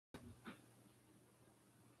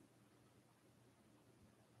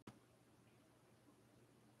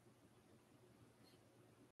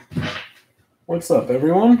What's up,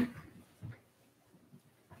 everyone?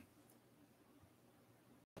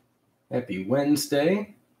 Happy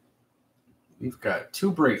Wednesday. We've got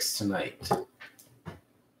 2 breaks tonight.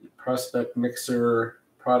 The Prospect Mixer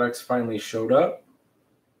products finally showed up.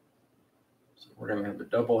 So we're going to have a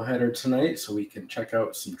double header tonight so we can check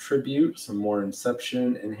out some Tribute, some more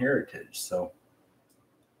Inception, and Heritage. So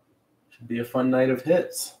should be a fun night of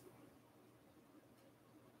hits.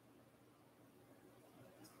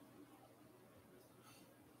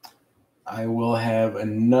 I will have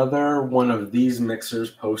another one of these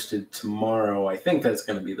mixers posted tomorrow. I think that's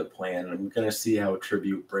going to be the plan. I'm going to see how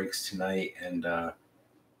Tribute breaks tonight and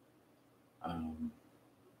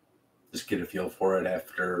just get a feel for it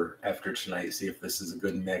after tonight, see if this is a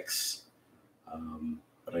good mix.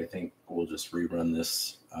 But I think we'll just rerun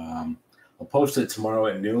this. I'll post it tomorrow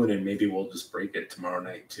at noon, and maybe we'll just break it tomorrow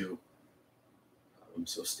night too.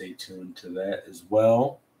 So stay tuned to that as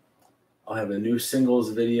well. I'll have a new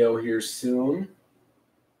singles video here soon.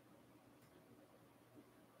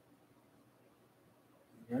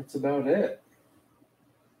 That's about it.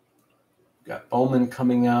 Got Bowman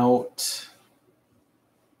coming out. Is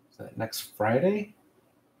that next Friday?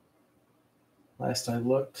 Last I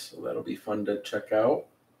looked, so that'll be fun to check out.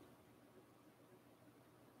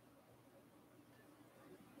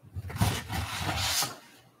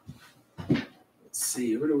 Let's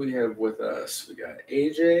see, who do we have with us? We got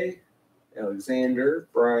AJ, Alexander,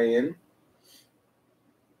 Brian,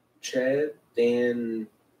 Chad, Dan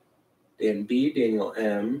B, Daniel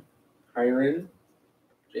M, Hiron,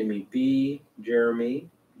 Jamie B, Jeremy,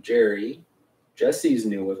 Jerry. Jesse's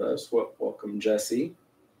new with us. Welcome, Jesse.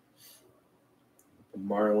 The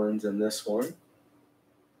Marlins in this one.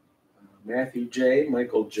 Matthew J,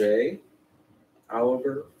 Michael J,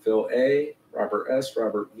 Oliver, Phil A, Robert S,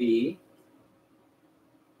 Robert V,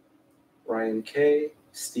 Ryan K,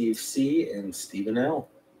 Steve C, and Stephen L.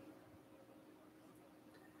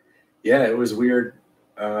 Yeah, it was weird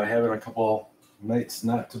having a couple nights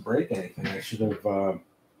not to break anything. I should have,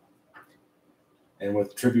 and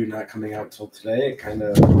with Tribute not coming out till today, it kind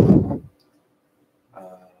of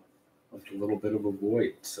left a little bit of a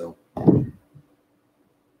void. So it'll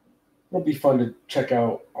be fun to check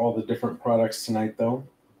out all the different products tonight, though,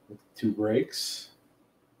 with 2 breaks.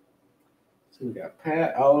 So we got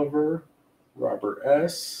Pat, Oliver, Robert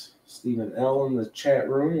S, Stephen L in the chat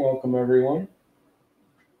room. Welcome, everyone.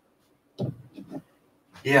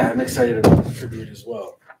 Yeah, I'm excited about the Tribute as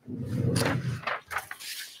well.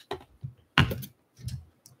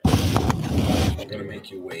 I'm going to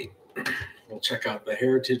make you wait. We'll check out the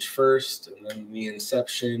Heritage first, and then the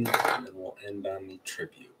Inception, and then we'll end on the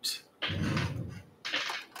Tribute.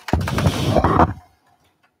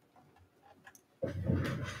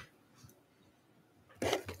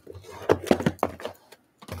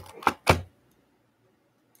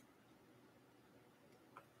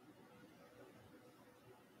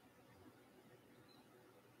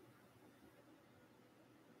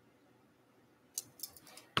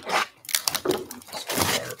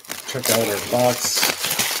 Check out our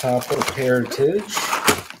box topper Heritage.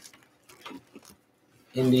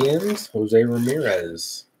 Indians, Jose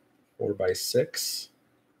Ramirez, 4x6.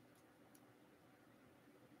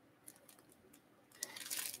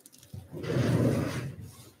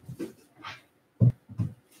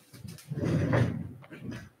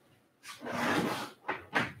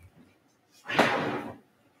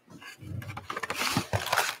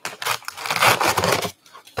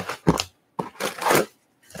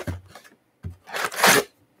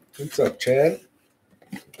 What's up, Chad?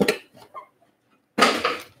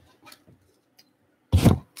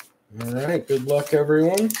 All right, good luck,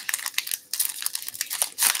 everyone.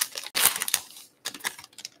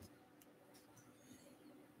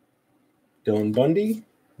 Dylan Bundy,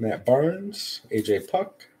 Matt Barnes, AJ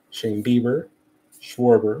Puck, Shane Bieber,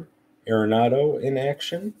 Schwarber, Arenado in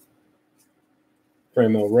action,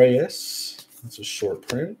 Franmil Reyes, that's a short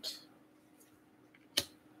print,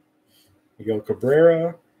 Miguel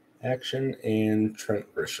Cabrera, action, and Trent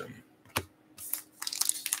Grisham.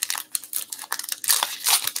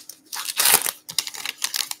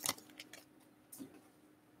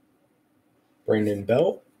 Brandon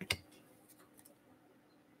Belt.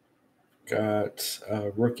 Got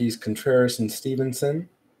rookies Contreras and Stevenson.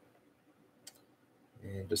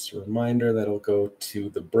 And just a reminder, that'll go to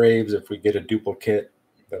the Braves. If we get a duplicate,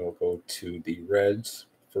 that'll go to the Reds.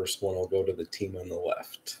 First one will go to the team on the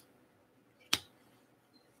left.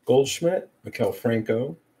 Goldschmidt, Maikel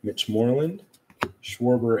Franco, Mitch Moreland,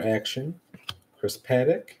 Schwarber action, Chris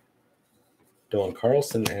Paddock, Dylan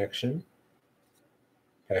Carlson action,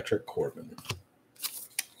 Patrick Corbin.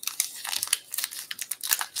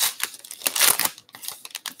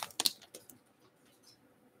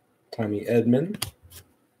 Tommy Edman.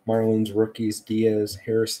 Marlins rookies Diaz,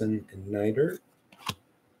 Harrison, and Neidert.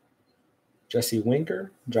 Jesse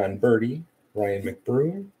Winker, John Birdie, Ryan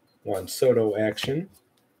McBroom, Juan Soto action.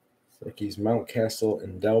 Rookies Mountcastle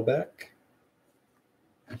and Delbeck.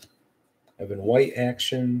 Evan White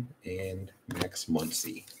action, and Max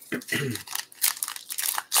Muncy.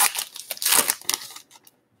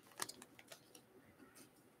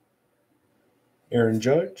 Aaron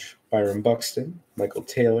Judge, Byron Buxton, Michael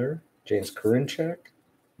Taylor, James Karinchak,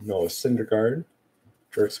 Noah Syndergaard,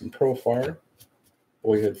 Jurickson Profar,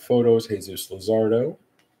 Boyhood Photos, Jesus Luzardo,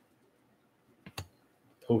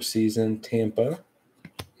 Postseason, Tampa,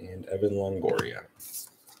 and Evan Longoria.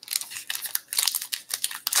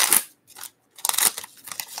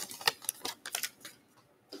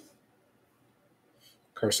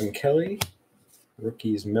 Carson Kelly,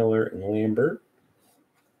 rookies Miller and Lambert.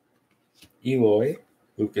 Eloy,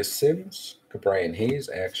 Lucas Sims, Cabrian Hayes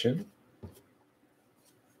action.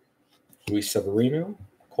 Luis Severino,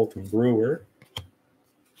 Colton Brewer.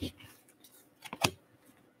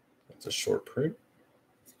 That's a short print.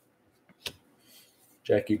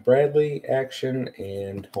 Jackie Bradley action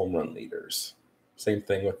and home run leaders. Same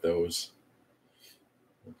thing with those.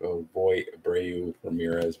 We'll go Voit, Abreu,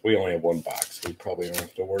 Ramirez. We only have one box, so we probably don't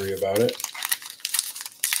have to worry about it.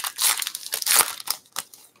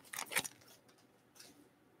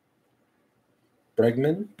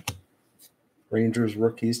 Bregman, Rangers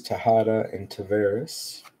rookies Tejada and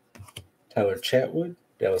Taveras. Tyler Chatwood,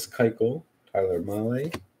 Dallas Keuchel, Tyler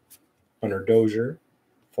Mahle, Hunter Dozier,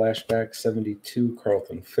 Flashback 72,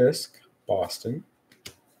 Carlton Fisk, Boston.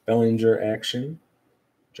 Bellinger action,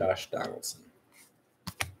 Josh Donaldson.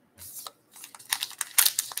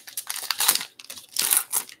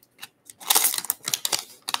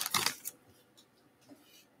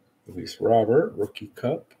 Luis Robert, Rookie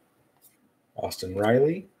Cup. Austin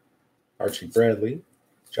Riley, Archie Bradley,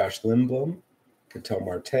 Josh Lindblom, Ketel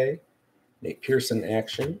Marte, Nate Pearson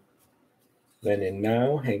action. Then and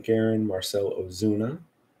now, Hank Aaron, Marcel Ozuna,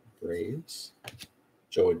 Braves.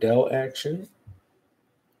 Joe Adell action,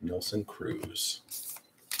 Nelson Cruz.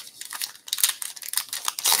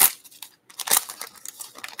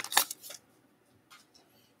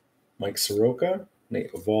 Mike Soroka,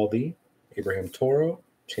 Nate Eovaldi, Abraham Toro,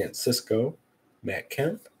 Chance Sisco, Matt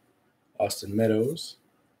Kemp, Austin Meadows.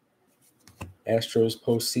 Astros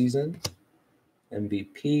postseason,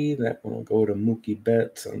 MVP, that one will go to Mookie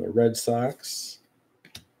Betts on the Red Sox,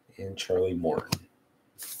 and Charlie Morton.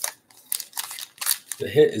 The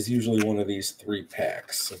hit is usually one of these 3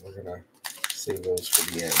 packs, so we're going to save those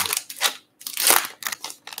for the end.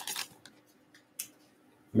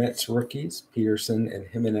 Mets rookies, Peterson and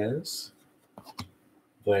Jimenez.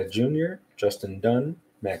 Vlad Jr., Justin Dunn,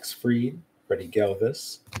 Max Fried, Freddie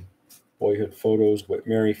Galvis. Boyhood Photos, Whit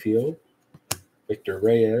Merrifield. Victor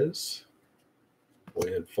Reyes.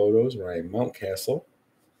 Boyhood Photos, Ryan Mountcastle.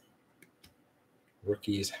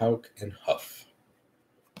 Rookies, Houck and Huff.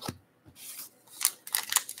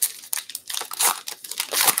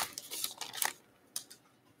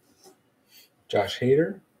 Josh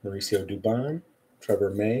Hader, Mauricio Dubon,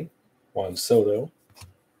 Trevor May, Juan Soto.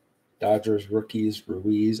 Dodgers rookies,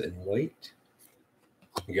 Ruiz and White.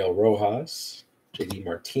 Miguel Rojas, JD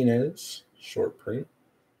Martinez, short print.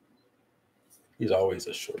 He's always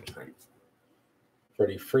a short print.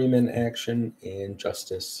 Freddie Freeman action, and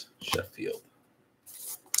Justice Sheffield.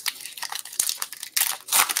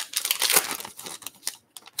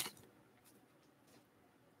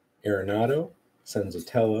 Arenado,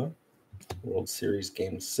 Senzatella, World Series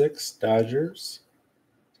Game 6, Dodgers.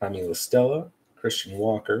 Tommy LaStella, Christian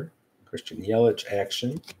Walker, Christian Yelich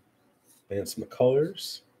action. Vance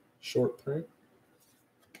McCullers, short print.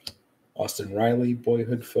 Austin Riley,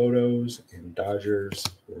 Boyhood Photos, and Dodgers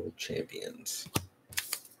World Champions.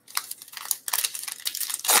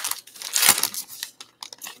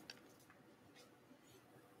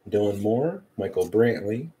 Dylan Moore, Michael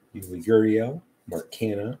Brantley, Yuli Gurriel, Mark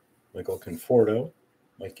Canha, Michael Conforto,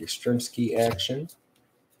 Mike Yastrzemski action,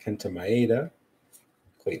 Kenta Maeda,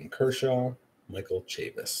 Clayton Kershaw, Michael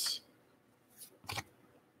Chavis.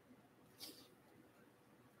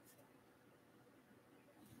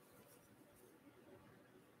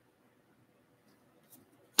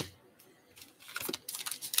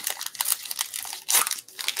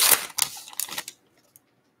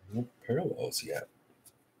 No parallels yet.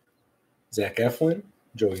 Zach Eflin,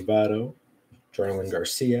 Joey Votto, Jarlin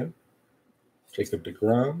Garcia, Jacob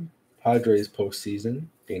deGrom, Padres postseason,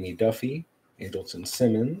 Danny Duffy, Andrelton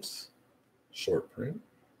Simmons, short print.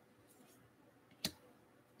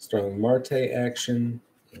 Starling Marte action,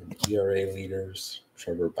 and ERA leaders,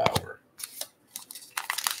 Trevor Bauer.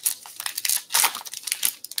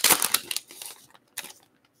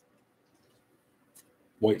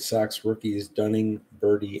 White Sox rookies Dunning,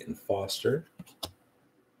 Birdie, and Foster.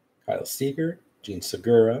 Kyle Seager, Gene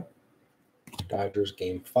Segura. Dodgers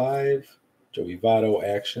Game 5, Joey Votto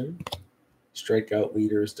action. Strikeout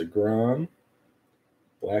leaders DeGrom.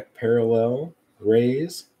 Black Parallel,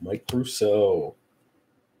 Rays, Mike Brousseau.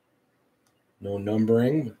 No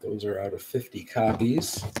numbering, but those are out of 50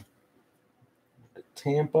 copies.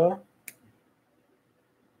 Tampa.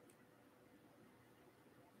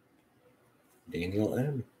 Daniel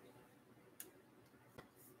M.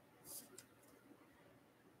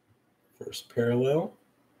 First parallel.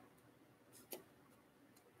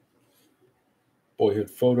 Boyhood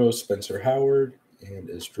photos, Spencer Howard and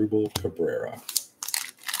Asdrubal Cabrera.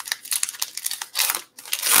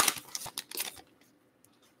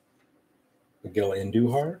 Miguel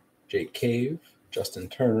Andujar, Jake Cave, Justin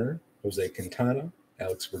Turner, Jose Quintana,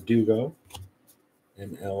 Alex Verdugo,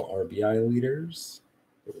 NL RBI leaders.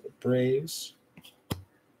 Go to the Braves.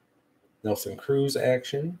 Nelson Cruz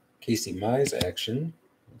action, Casey Mize action.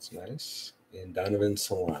 That's nice. And Donovan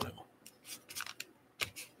Solano.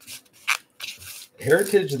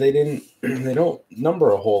 Heritage, they don't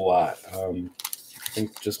number a whole lot. I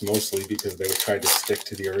think just mostly because they tried to stick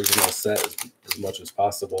to the original set as much as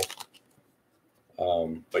possible.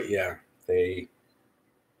 But yeah,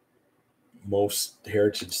 most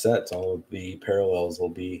Heritage sets, all of the parallels will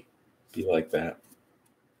be like that,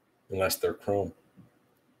 unless they're chrome.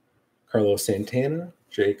 Carlos Santana,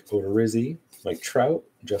 Jake Odorizzi, Mike Trout,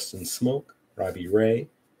 Justin Smoke, Robbie Ray,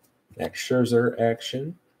 Max Scherzer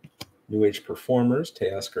action, New Age Performers,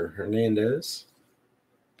 Teoscar Hernandez,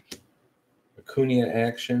 Acuna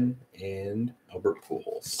action, and Albert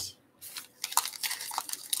Pujols.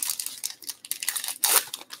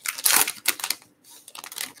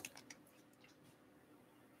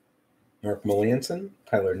 Mark Melancon,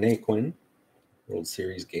 Tyler Naquin, World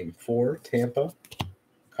Series Game 4, Tampa,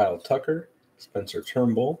 Kyle Tucker, Spencer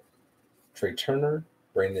Turnbull, Trey Turner,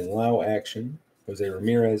 Brandon Lau action, Jose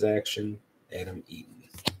Ramirez action, Adam Eaton.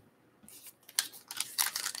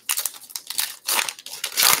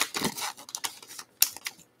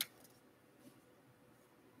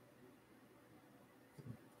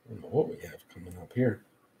 I don't know what we have coming up here.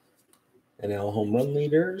 NL home run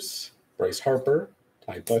leaders, Bryce Harper,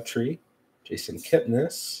 Ty Buttrey, Jason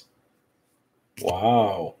Kipnis.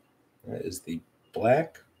 Wow, that is the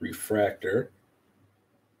black refractor.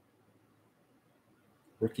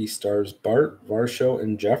 Rookie stars Bart, Varsho,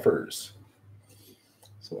 and Jeffers.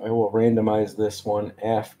 So I will randomize this one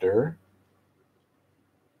after.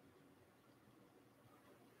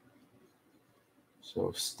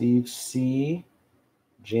 So Steve C,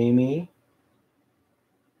 Jamie,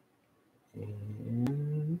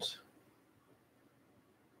 and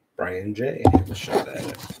Brian J. Have a shot at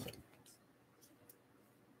it.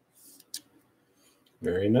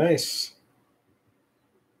 Very nice.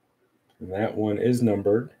 And that one is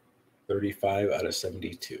numbered 35 out of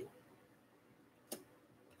 72.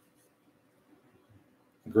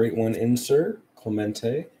 Great one insert,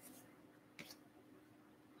 Clemente.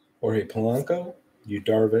 Jorge Polanco, Yu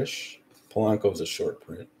Darvish. Polanco's a short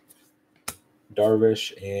print.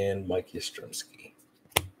 Darvish and Mike Yastrzemski.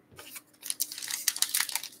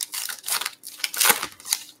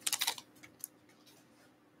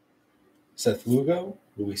 Seth Lugo,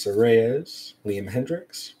 Luisa Reyes, Liam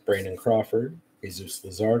Hendricks, Brandon Crawford, Jesus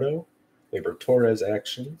Luzardo, Gleyber Torres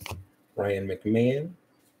action, Ryan McMahon,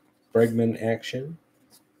 Bregman action,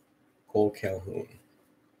 Cole Calhoun.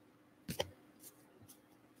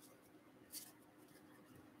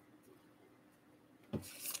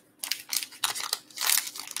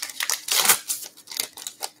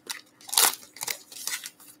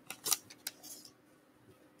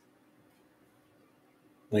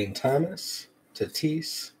 Lane Thomas,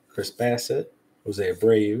 Tatis, Chris Bassett, Jose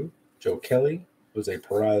Abreu, Joe Kelly, Jose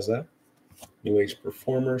Peraza, New Age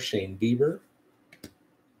Performer Shane Bieber,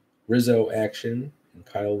 Rizzo action, and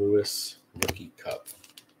Kyle Lewis Rookie Cup.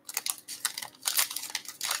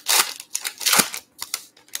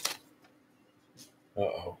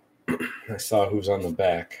 Uh-oh. I saw who's on the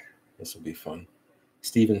back. This will be fun.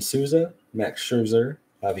 Steven Souza, Max Scherzer,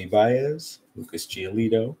 Javi Baez, Lucas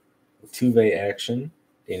Giolito, Altuve action,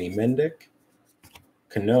 Danny Mendick,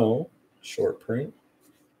 Cano, short print,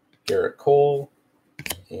 Garrett Cole,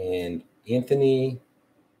 and Anthony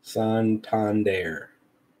Santander.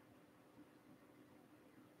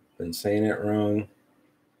 Been saying it wrong.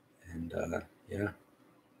 And, yeah.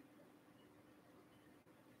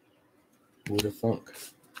 Who would have thunk?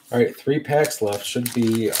 All right, 3 packs left. Should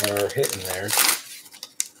be our hit in there.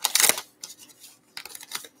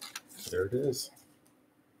 There it is.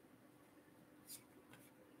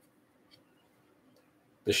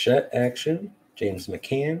 Bichette action, James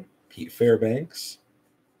McCann, Pete Fairbanks,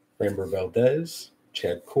 Framber Valdez,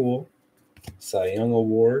 Chad Kuhl, Cy Young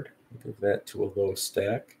Award, give that to a low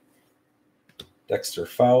stack, Dexter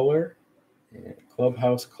Fowler, and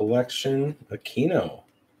Clubhouse Collection, Aquino.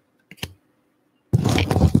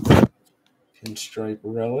 Pinstripe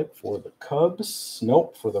relic for the Cubs.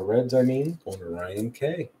 Nope, for the Reds, I mean. Going to Ryan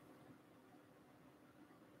K.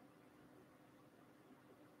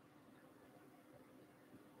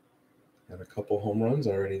 Had a couple home runs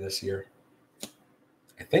already this year.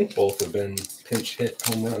 I think both have been pinch hit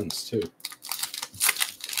home runs, too.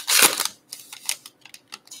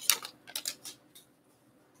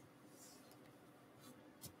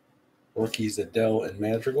 Rookies Adele and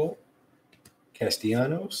Madrigal.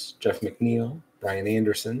 Castellanos, Jeff McNeil, Brian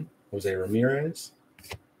Anderson, Jose Ramirez,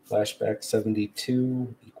 Flashback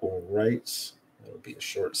 72, Equal Rights. That'll be a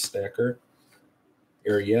short stacker.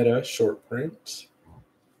 Arrieta, short print.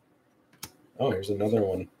 Oh, here's another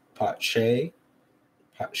one. Pache.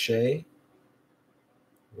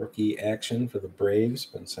 Rookie action for the Braves.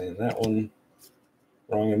 Been saying that one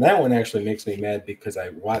wrong. And that one actually makes me mad because I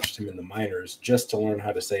watched him in the minors just to learn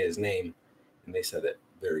how to say his name, and they said it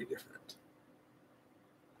very different.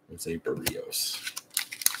 It's a Barrios.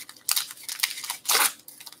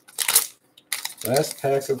 Last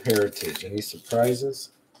pack of Heritage. Any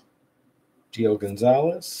surprises? Gio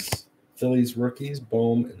Gonzalez, Phillies rookies,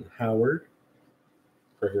 Bohm and Howard,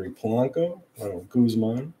 Gregory Polanco, Ronald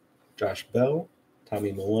Guzman, Josh Bell,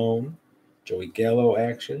 Tommy Malone, Joey Gallo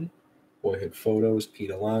action, Boyhood Photos,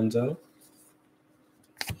 Pete Alonso,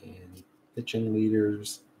 and pitching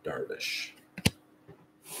leaders, Darvish.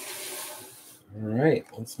 All right,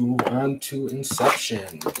 let's move on to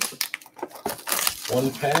Inception.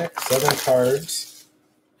 1 pack, 7 cards,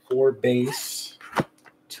 4 base,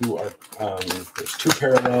 2 are there's 2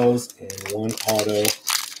 parallels and 1 auto.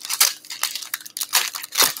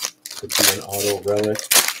 Could be an auto relic.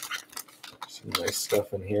 Some nice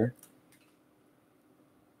stuff in here.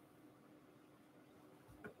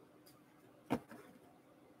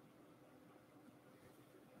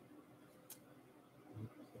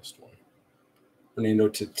 This one. Fernando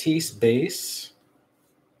Tatis base,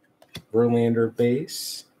 Verlander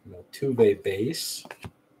base, Altuve base,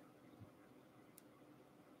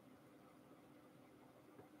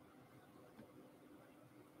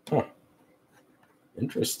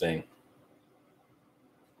 interesting.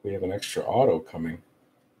 We have an extra auto coming.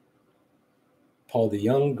 Paul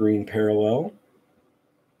DeYoung, green parallel.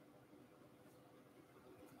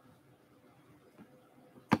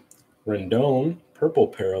 Rendon, purple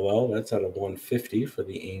parallel. That's out of 150 for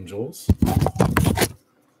the Angels.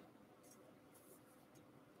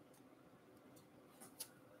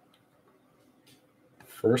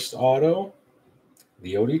 First auto,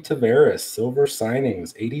 Leody Taveras, silver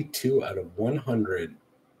signings, 82 out of 100.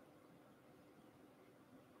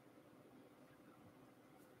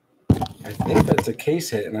 I think that's a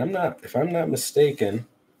case hit, and if I'm not mistaken,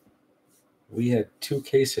 we had 2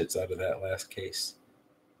 case hits out of that last case.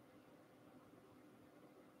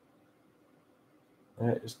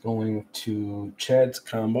 That is going to Chad's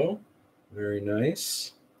combo. Very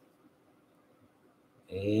nice.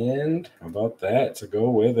 And how about that to go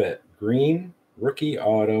with it? Green rookie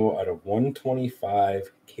auto out of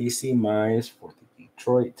 125. Casey Mize for the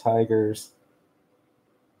Detroit Tigers.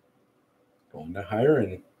 Going to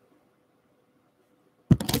Hiron.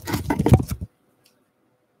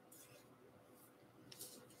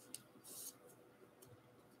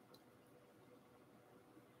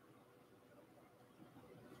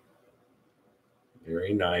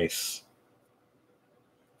 Very nice.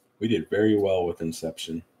 We did very well with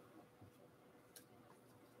Inception.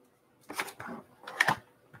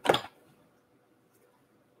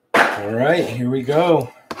 All right, here we go.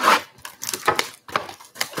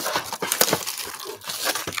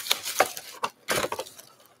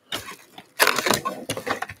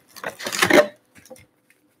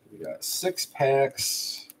 We got 6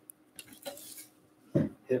 packs.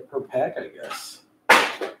 Hit per pack, I guess.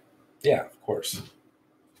 Yeah, of course.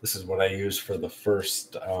 This is what I use for the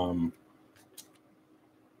first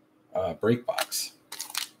break box.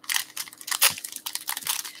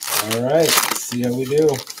 All right, let's see how we do.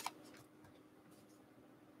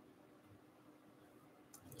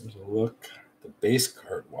 There's a look. The base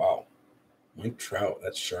card. Wow. Mike Trout.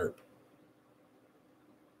 That's sharp.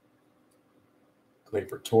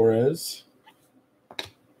 Gleyber Torres.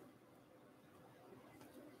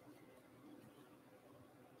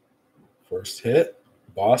 First hit.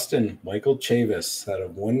 Boston. Michael Chavis out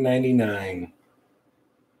of 199.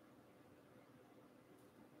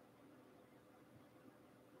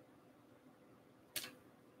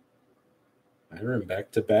 Byron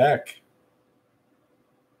back-to-back.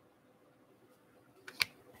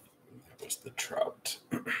 That was the Trout.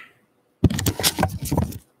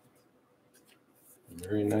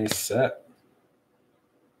 Very nice set.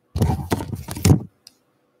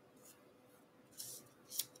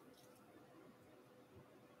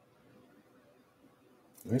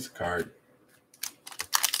 Nice card.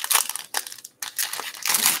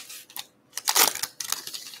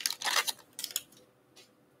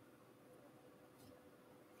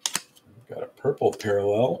 Got a purple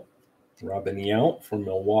parallel. Robin Yount from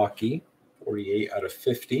Milwaukee. 48 out of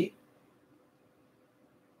 50.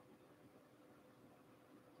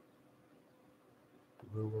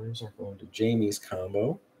 Brewers are going to Jamie's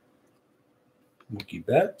combo. Mookie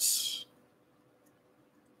Betts.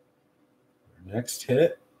 Our next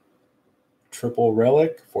hit. Triple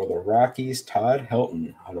relic for the Rockies. Todd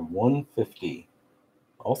Helton out of 150.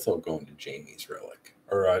 Also going to Jamie's relic.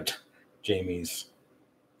 Or Jamie's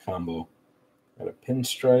combo. Got a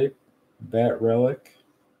pinstripe. Bat relic.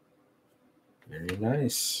 Very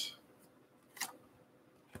nice.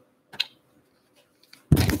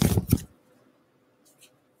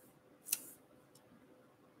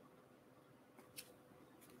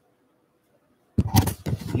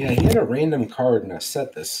 Yeah, he had a random card in a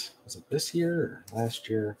set this. Was it this year or last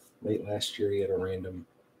year? Late last year, he had a random.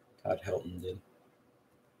 Todd Helton did.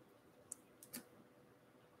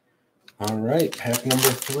 All right, pack number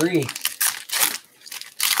 3.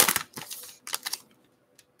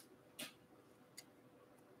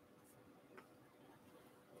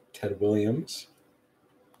 Ted Williams.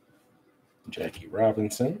 Jackie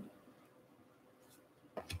Robinson.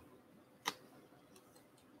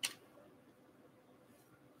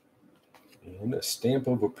 And a stamp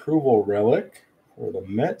of approval relic for the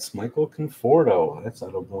Mets, Michael Conforto. That's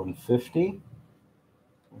out of 150.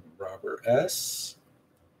 Robert S.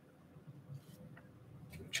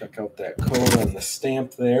 Check out that code on the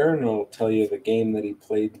stamp there, and it'll tell you the game that he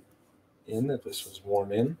played in, that this was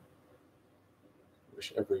worn in.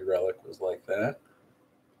 Wish every relic was like that.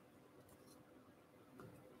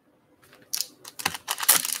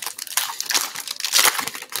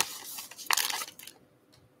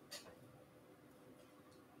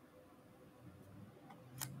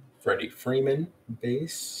 Freddie Freeman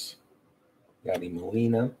base. Yadi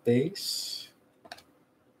Molina base.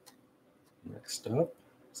 Next up,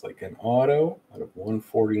 it's like an auto out of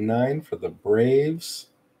 149 for the Braves.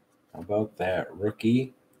 How about that?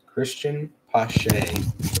 Rookie Christian Pache.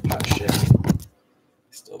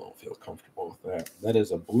 Still don't feel comfortable with that. That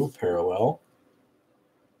is a blue parallel.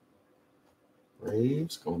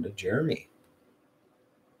 Braves going to Jeremy.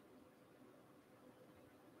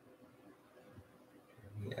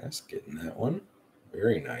 Yes, getting that one.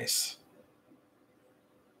 Very nice.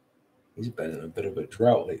 He's been in a bit of a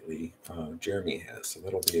drought lately. Jeremy has, so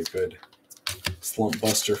that'll be a good slump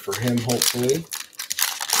buster for him, hopefully.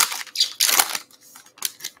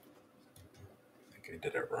 I think I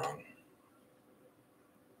did it wrong.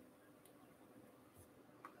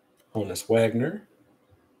 Honus Wagner.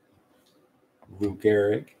 Lou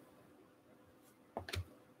Gehrig.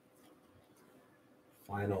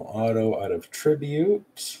 Final auto out of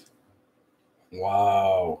Tribute.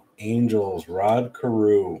 Wow. Angels, Rod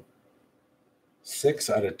Carew. 6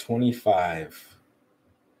 out of 25.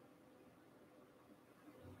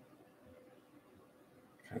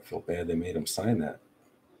 I feel bad they made him sign that.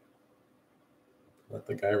 Let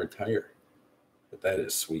the guy retire. But that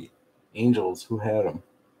is sweet. Angels, who had him?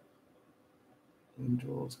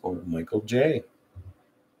 Angels going to Michael J.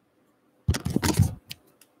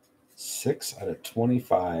 6 out of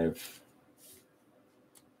 25.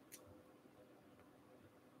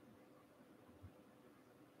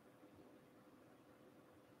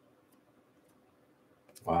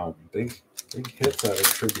 Wow, big hits out of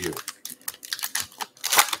Tribute.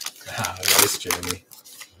 Nice, Jeremy.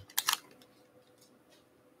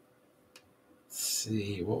 Let's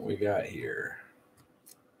see what we got here.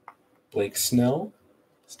 Blake Snell,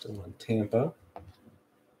 still in Tampa.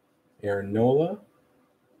 Aaron Nola.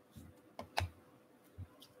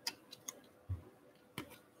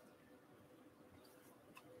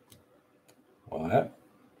 Well,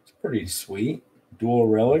 that's pretty sweet. Dual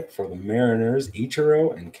relic for the Mariners,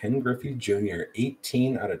 Ichiro and Ken Griffey Jr.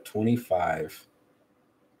 18 out of 25.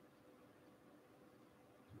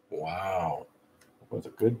 Wow. That was a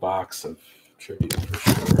good box of Tribute for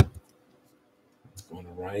sure. Let's go to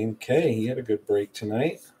Ryan K. He had a good break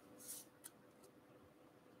tonight.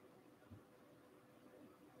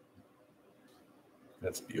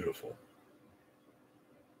 That's beautiful.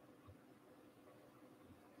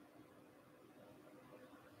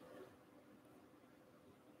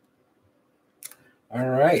 All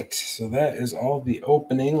right, so that is all the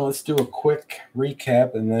opening. Let's do a quick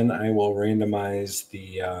recap, and then I will randomize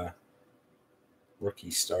the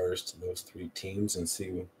rookie stars to those 3 teams and see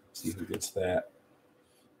who gets that.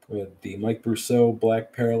 With the Mike Brousseau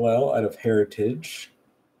Black Parallel out of Heritage,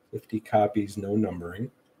 50 copies, no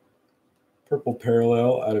numbering. Purple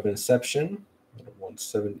Parallel out of Inception, out of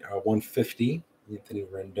 150, Anthony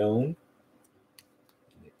Rendon.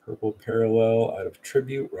 Purple Parallel out of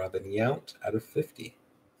Tribute, Robin Yount out of 50.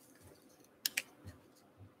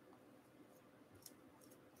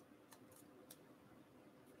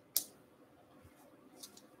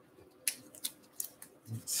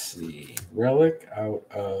 Let's see. Relic out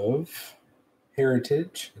of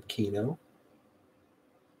Heritage, Aquino.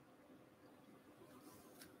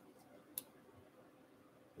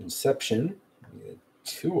 Inception, we had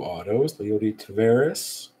 2 autos. Leody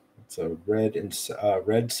Taveras. It's a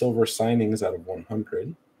red silver signings out of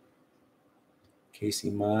 100. Casey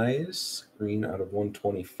Mize, green out of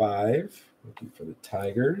 125. Looking for the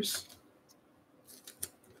Tigers.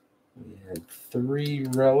 We had 3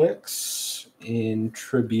 relics in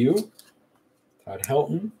Tribute. Todd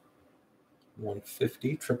Helton,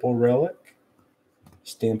 150, triple relic.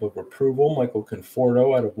 Stamp of approval, Michael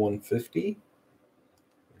Conforto out of 150.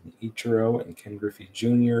 And Ichiro and Ken Griffey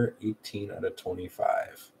Jr., 18 out of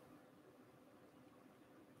 25.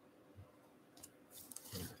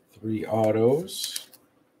 3 autos.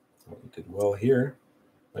 Oh, we did well here.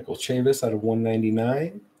 Michael Chavis out of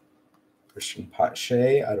 199. Christian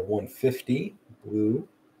Pache out of 150. Blue.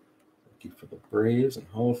 Thank you for the Braves. And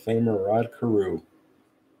Hall of Famer Rod Carew.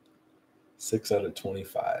 6 out of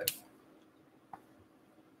 25.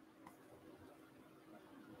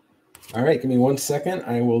 All right, give me 1 second.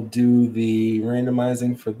 I will do the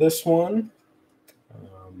randomizing for this one.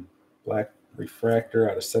 Black Refractor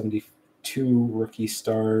out of 72 rookie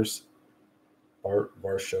stars. Bart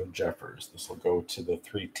Varsho Jeffers. This will go to the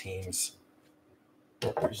 3 teams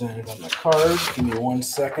represented on the card. Give me 1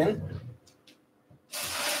 second.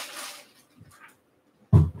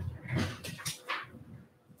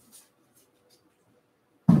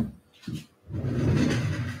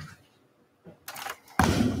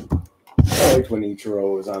 I liked when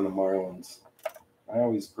Ichiro was on the Marlins. I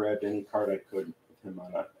always grabbed any card I could with him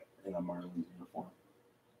on in a Marlins uniform.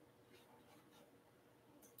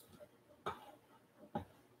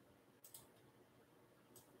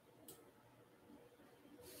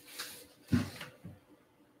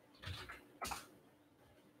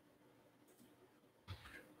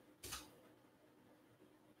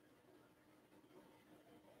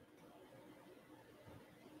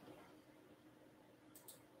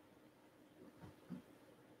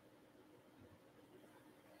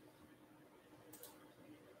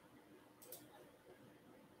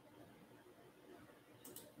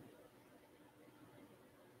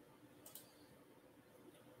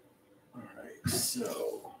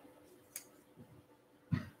 So,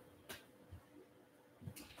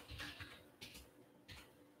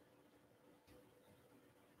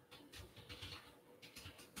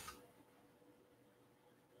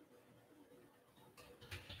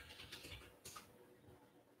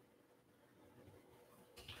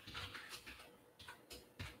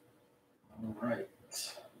 all right.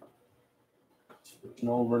 Switching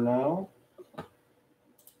over now.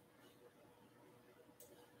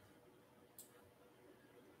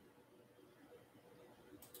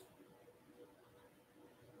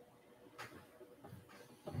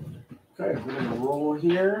 Okay, we're going to roll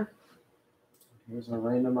here. Here's our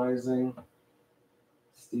randomizing.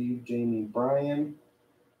 Steve, Jamie, Brian.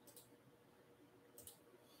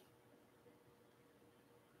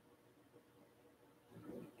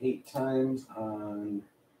 Eight times on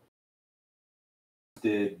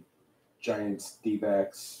did Giants,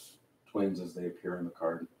 D-backs, Twins as they appear on the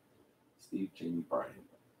card. Steve, Jamie, Brian.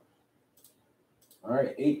 All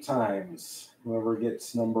right, 8 times. Whoever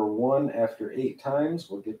gets number 1 after 8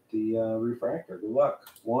 times will get the refractor. Good luck.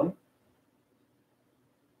 1,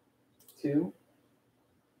 2,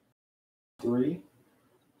 3,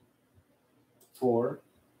 4,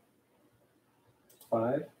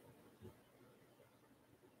 5,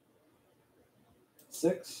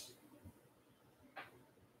 6,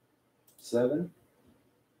 7,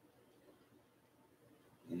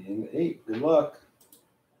 and 8. Good luck.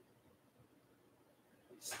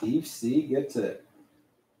 Steve C gets it.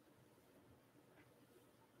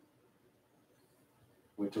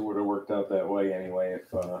 Which would have worked out that way anyway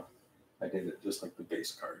if I did it just like the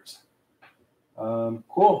base cards.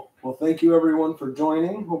 Cool. Well, thank you everyone for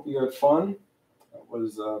joining. Hope you had fun. That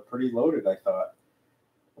was pretty loaded, I thought.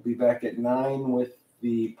 I'll be back at 9 with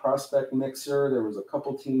the prospect mixer. There was a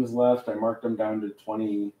couple teams left. I marked them down to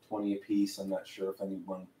 20 apiece. I'm not sure if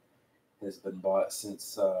anyone has been bought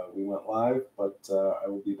since we went live, but I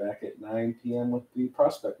will be back at 9 p.m. with the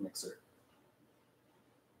prospect mixer.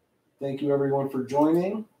 Thank you, everyone, for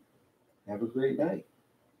joining. Have a great night.